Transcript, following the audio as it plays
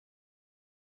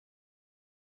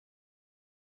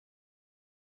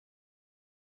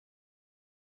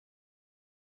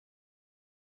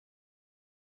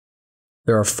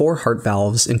There are 4 heart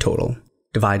valves in total,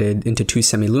 divided into 2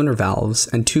 semilunar valves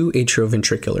and 2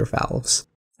 atrioventricular valves.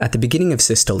 At the beginning of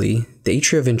systole, the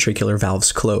atrioventricular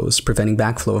valves close, preventing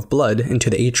backflow of blood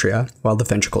into the atria while the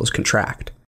ventricles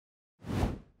contract.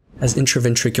 As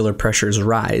intraventricular pressures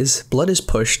rise, blood is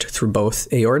pushed through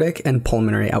both aortic and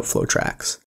pulmonary outflow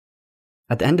tracts.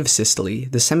 At the end of systole,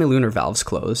 the semilunar valves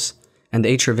close, and the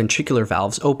atrioventricular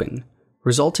valves open,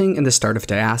 resulting in the start of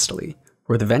diastole,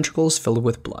 where the ventricles fill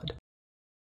with blood.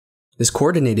 This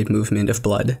coordinated movement of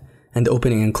blood, and the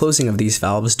opening and closing of these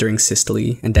valves during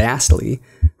systole and diastole,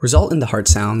 result in the heart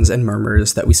sounds and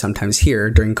murmurs that we sometimes hear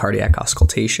during cardiac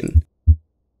auscultation.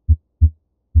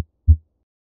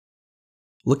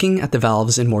 Looking at the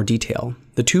valves in more detail,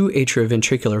 the 2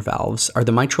 atrioventricular valves are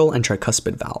the mitral and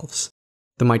tricuspid valves.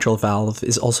 The mitral valve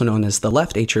is also known as the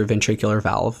left atrioventricular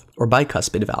valve, or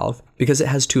bicuspid valve, because it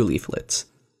has 2 leaflets.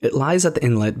 It lies at the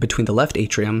inlet between the left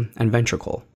atrium and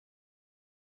ventricle.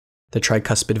 The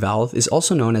tricuspid valve is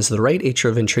also known as the right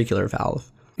atrioventricular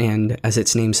valve, and, as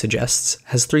its name suggests,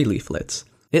 has 3 leaflets.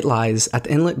 It lies at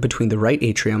the inlet between the right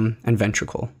atrium and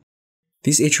ventricle.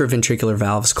 These atrioventricular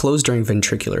valves close during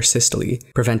ventricular systole,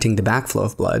 preventing the backflow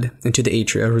of blood into the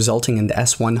atria, resulting in the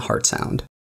S1 heart sound.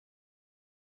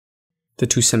 The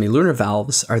 2 semilunar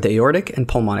valves are the aortic and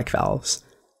pulmonic valves,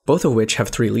 both of which have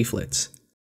 3 leaflets.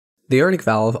 The aortic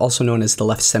valve, also known as the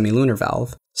left semilunar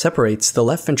valve, separates the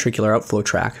left ventricular outflow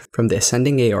tract from the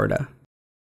ascending aorta.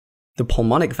 The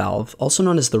pulmonic valve, also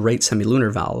known as the right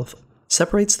semilunar valve,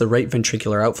 separates the right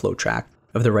ventricular outflow tract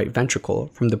of the right ventricle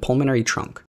from the pulmonary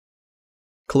trunk.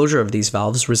 Closure of these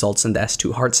valves results in the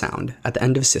S2 heart sound at the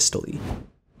end of systole.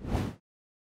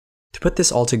 To put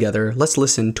this all together, let's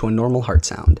listen to a normal heart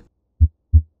sound.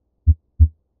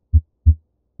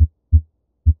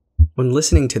 When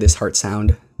listening to this heart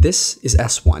sound, this is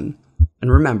S1,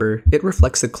 and remember, it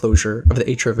reflects the closure of the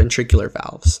atrioventricular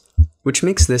valves, which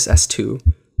makes this S2,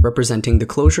 representing the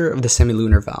closure of the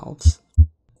semilunar valves.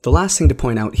 The last thing to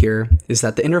point out here is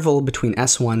that the interval between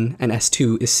S1 and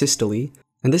S2 is systole,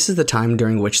 and this is the time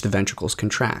during which the ventricles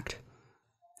contract.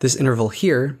 This interval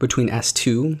here, between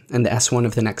S2 and the S1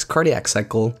 of the next cardiac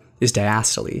cycle, is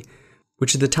diastole,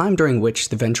 which is the time during which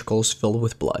the ventricles fill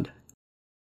with blood.